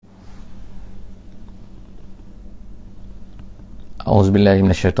A'udzubillahi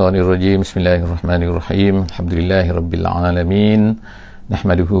minasyaitonirrajim. Bismillahirrahmanirrahim. Alhamdulillahirabbil alamin.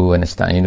 Nahmaduhu wa nasta'inuhu